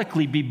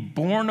symbolically be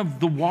born of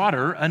the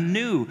water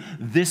anew.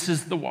 This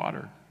is the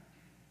water.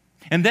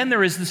 And then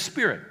there is the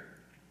Spirit.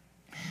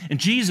 And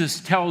Jesus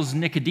tells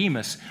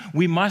Nicodemus,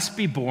 we must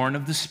be born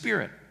of the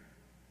Spirit.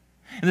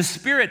 And the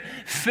Spirit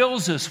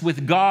fills us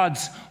with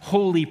God's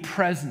holy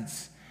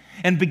presence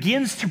and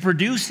begins to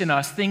produce in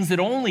us things that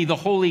only the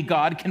holy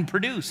God can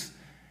produce.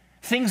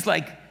 Things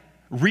like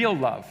real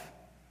love.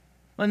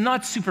 Well,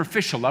 not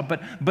superficial love,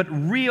 but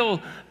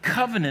real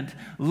covenant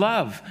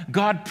love.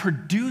 God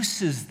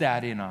produces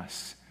that in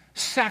us.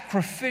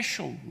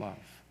 Sacrificial love.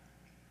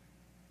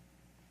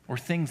 Or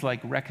things like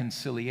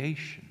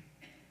reconciliation.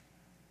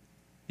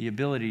 The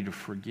ability to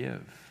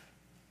forgive.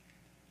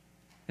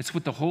 It's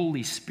what the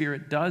Holy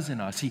Spirit does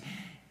in us.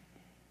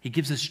 He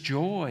gives us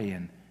joy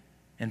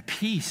and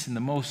peace in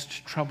the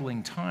most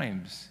troubling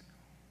times.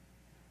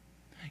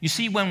 You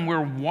see, when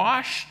we're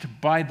washed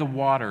by the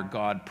water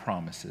God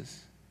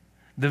promises,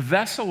 the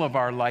vessel of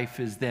our life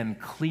is then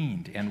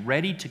cleaned and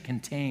ready to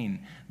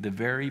contain the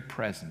very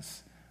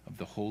presence of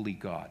the Holy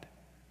God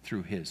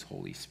through his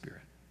Holy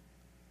Spirit.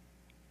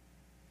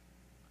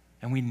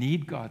 And we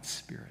need God's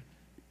Spirit.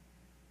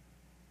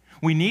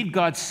 We need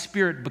God's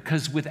Spirit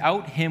because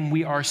without him,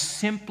 we are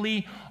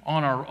simply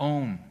on our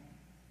own.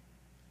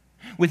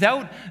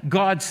 Without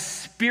God's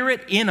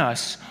Spirit in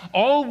us,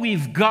 all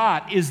we've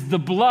got is the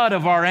blood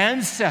of our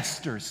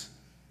ancestors.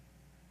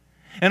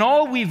 And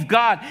all we've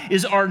got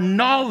is our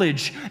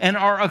knowledge and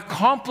our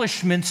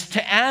accomplishments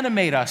to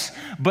animate us.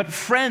 But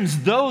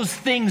friends, those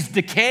things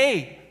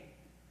decay.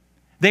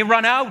 They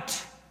run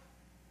out.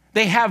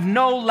 They have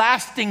no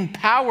lasting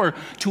power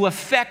to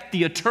affect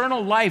the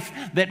eternal life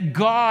that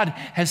God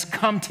has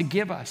come to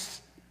give us.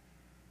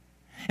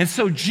 And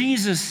so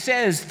Jesus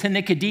says to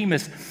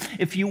Nicodemus,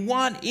 if you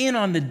want in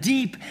on the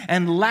deep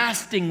and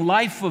lasting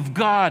life of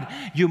God,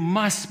 you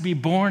must be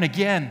born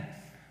again.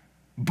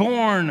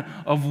 Born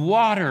of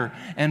water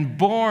and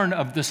born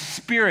of the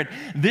Spirit.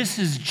 This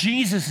is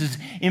Jesus'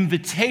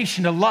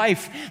 invitation to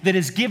life that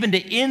is given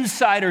to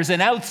insiders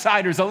and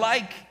outsiders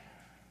alike.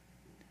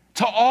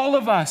 To all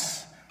of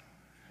us.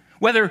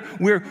 Whether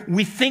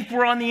we think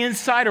we're on the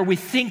inside or we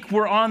think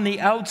we're on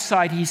the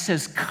outside, he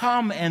says,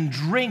 come and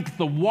drink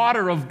the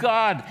water of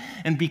God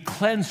and be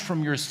cleansed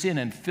from your sin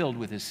and filled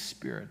with his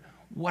Spirit.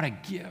 What a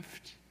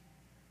gift.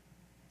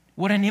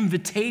 What an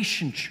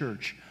invitation,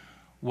 church.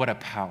 What a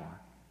power.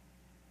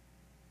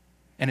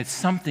 And it's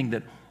something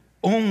that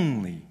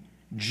only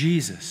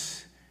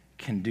Jesus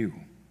can do.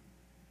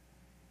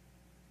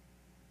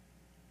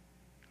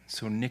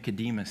 So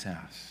Nicodemus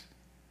asks,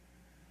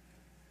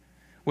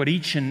 what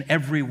each and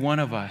every one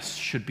of us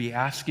should be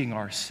asking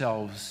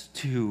ourselves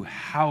too,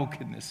 how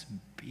can this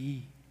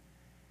be?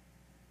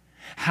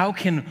 How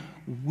can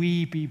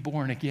we be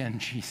born again,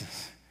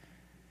 Jesus?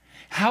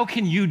 How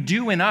can you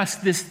do in us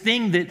this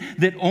thing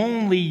that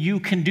only you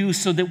can do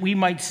so that we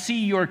might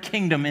see your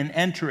kingdom and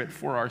enter it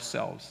for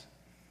ourselves?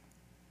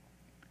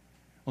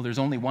 Well, there's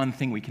only one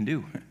thing we can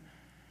do.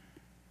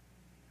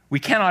 We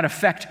cannot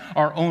affect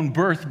our own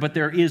birth, but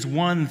there is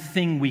one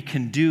thing we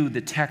can do.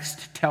 The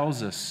text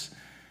tells us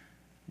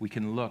we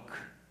can look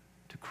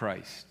to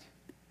Christ.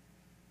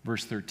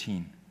 Verse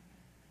 13,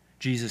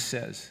 Jesus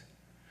says,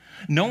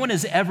 no one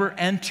has ever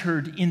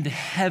entered into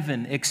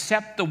heaven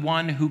except the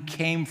one who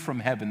came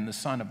from heaven, the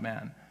Son of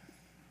Man.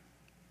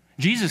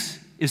 Jesus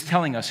is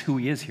telling us who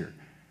he is here.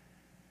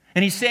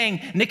 And he's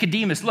saying,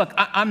 Nicodemus, look,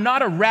 I'm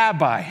not a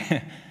rabbi.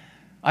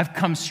 I've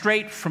come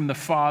straight from the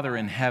Father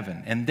in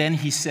heaven. And then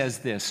he says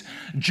this,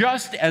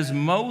 just as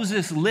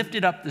Moses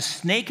lifted up the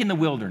snake in the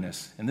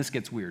wilderness, and this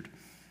gets weird,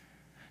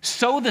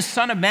 so the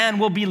Son of Man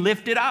will be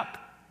lifted up,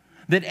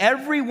 that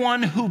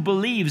everyone who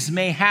believes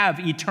may have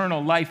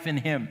eternal life in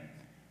him.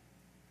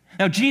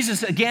 Now,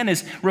 Jesus, again,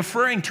 is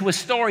referring to a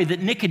story that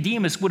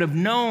Nicodemus would have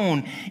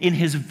known in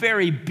his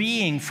very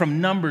being from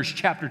Numbers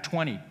chapter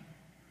 20.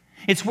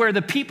 It's where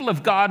the people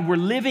of God were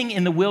living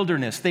in the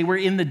wilderness. They were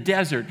in the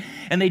desert,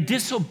 and they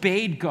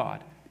disobeyed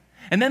God.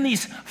 And then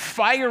these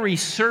fiery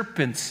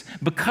serpents,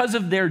 because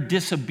of their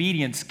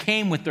disobedience,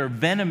 came with their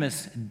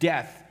venomous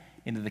death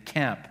into the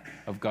camp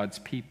of God's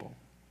people.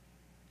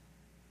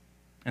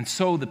 And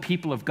so the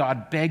people of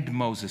God begged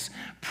Moses,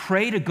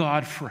 pray to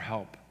God for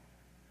help.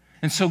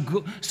 And so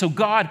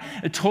God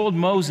told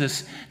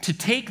Moses to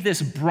take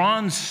this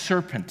bronze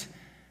serpent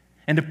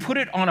and to put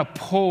it on a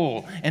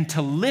pole and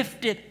to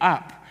lift it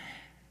up,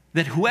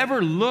 that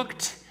whoever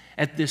looked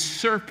at this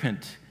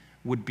serpent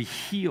would be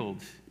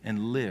healed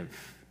and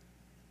live.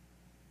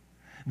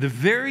 The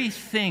very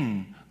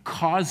thing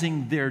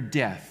causing their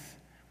death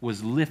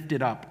was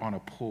lifted up on a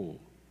pole,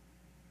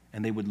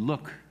 and they would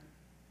look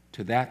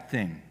to that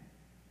thing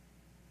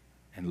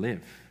and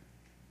live.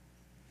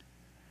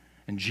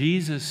 And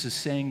Jesus is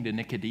saying to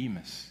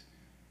Nicodemus,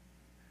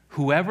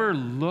 whoever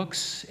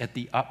looks at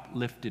the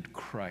uplifted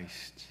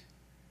Christ,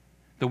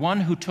 the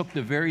one who took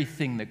the very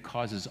thing that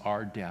causes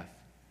our death,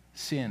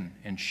 sin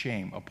and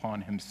shame,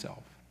 upon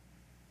himself.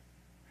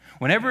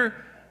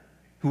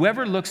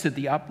 Whoever looks at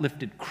the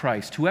uplifted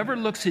Christ, whoever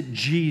looks at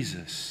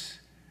Jesus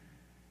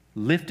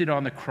lifted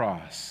on the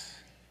cross,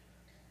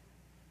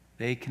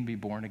 they can be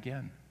born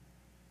again.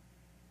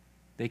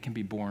 They can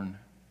be born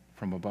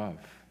from above.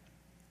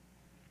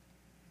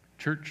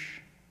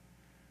 Church,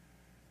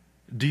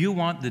 do you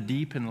want the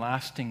deep and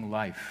lasting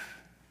life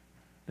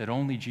that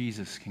only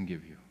Jesus can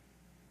give you?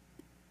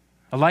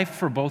 A life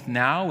for both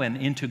now and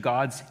into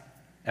God's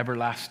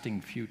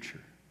everlasting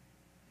future.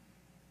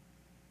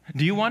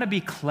 Do you want to be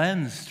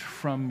cleansed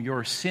from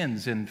your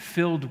sins and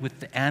filled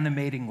with the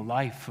animating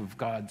life of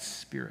God's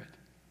Spirit?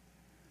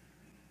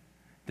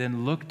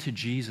 Then look to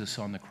Jesus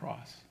on the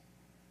cross.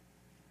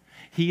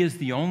 He is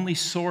the only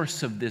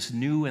source of this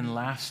new and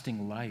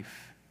lasting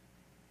life.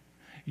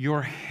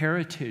 Your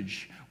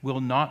heritage will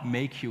not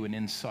make you an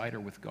insider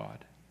with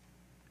God.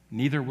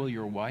 Neither will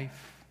your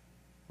wife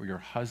or your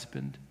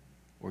husband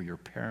or your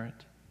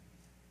parent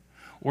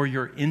or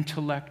your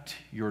intellect,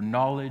 your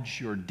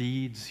knowledge, your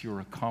deeds, your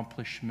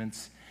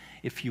accomplishments.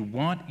 If you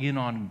want in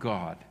on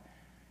God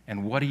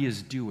and what he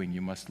is doing,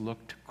 you must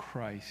look to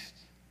Christ,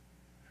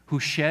 who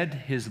shed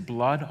his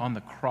blood on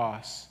the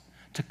cross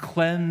to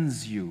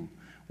cleanse you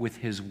with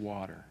his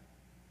water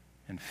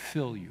and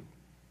fill you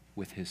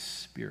with his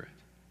Spirit.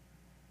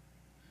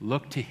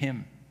 Look to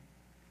him,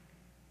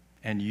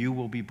 and you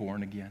will be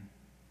born again.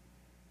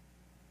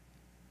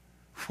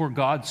 For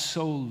God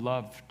so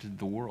loved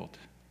the world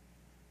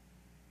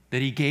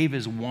that he gave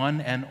his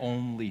one and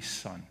only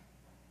Son,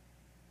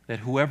 that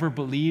whoever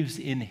believes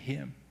in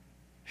him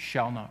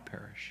shall not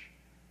perish,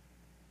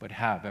 but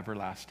have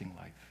everlasting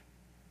life.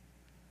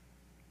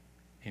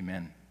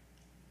 Amen.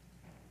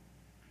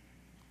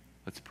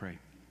 Let's pray.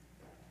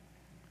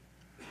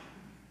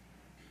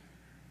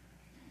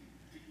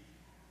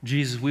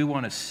 Jesus, we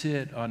want to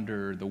sit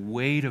under the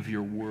weight of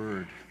your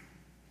word,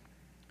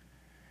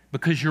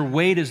 because your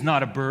weight is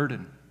not a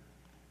burden.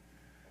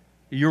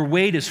 Your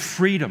weight is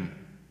freedom.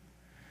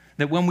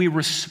 That when we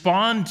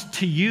respond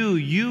to you,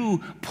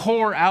 you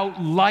pour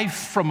out life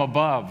from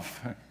above.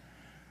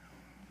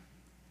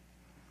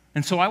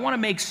 And so I want to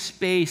make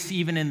space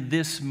even in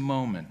this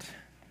moment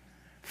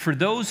for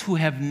those who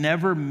have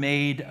never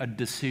made a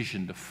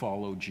decision to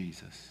follow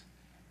Jesus.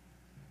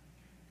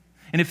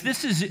 And if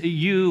this is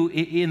you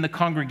in the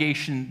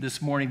congregation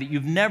this morning, that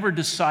you've never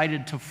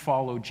decided to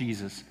follow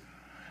Jesus,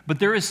 but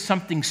there is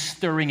something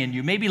stirring in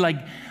you, maybe like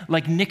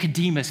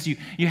Nicodemus,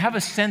 you have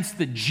a sense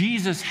that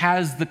Jesus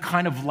has the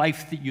kind of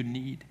life that you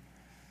need.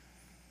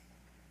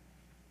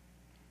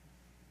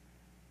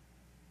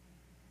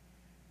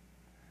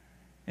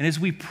 And as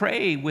we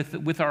pray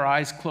with our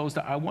eyes closed,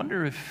 I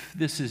wonder if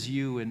this is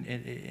you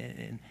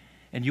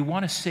and you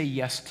want to say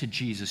yes to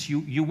Jesus.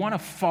 You want to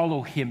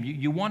follow him.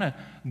 You want to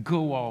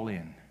go all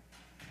in.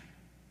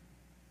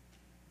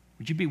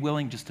 Would you be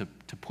willing just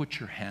to put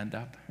your hand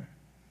up?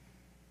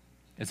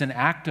 As an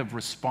act of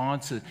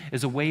response,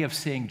 as a way of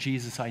saying,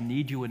 Jesus, I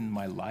need you in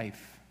my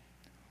life.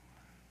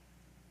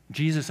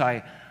 Jesus,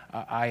 I'm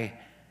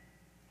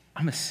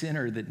a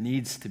sinner that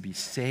needs to be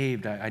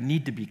saved. I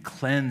need to be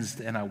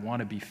cleansed, and I want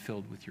to be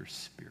filled with your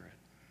Spirit.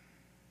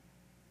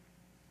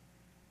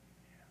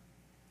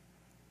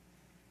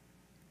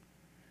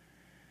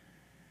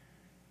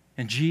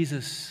 And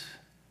Jesus,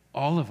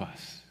 all of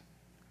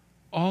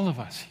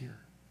us here,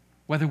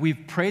 whether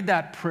we've prayed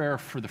that prayer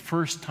for the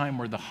first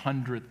time or the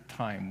 100th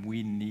time,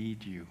 we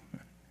need you,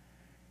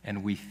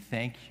 and we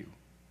thank you.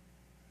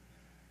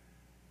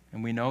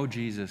 And we know,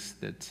 Jesus,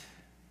 that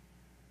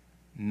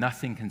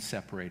nothing can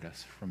separate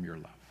us from your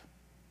love.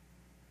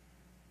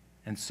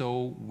 And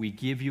so we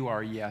give you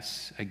our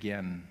yes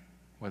again,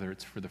 whether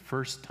it's for the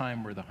first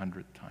time or the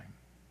 100th time.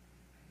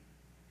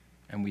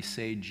 And we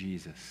say,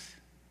 Jesus,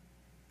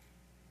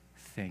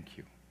 thank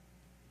you.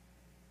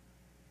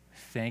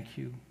 Thank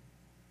you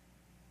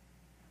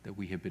that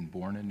we have been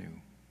born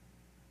anew,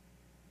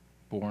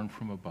 born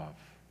from above,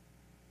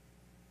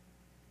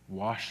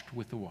 washed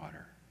with the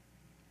water,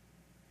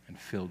 and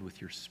filled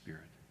with your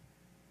Spirit.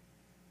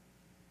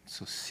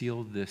 So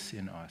seal this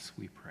in us,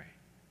 we pray.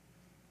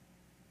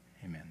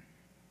 Amen.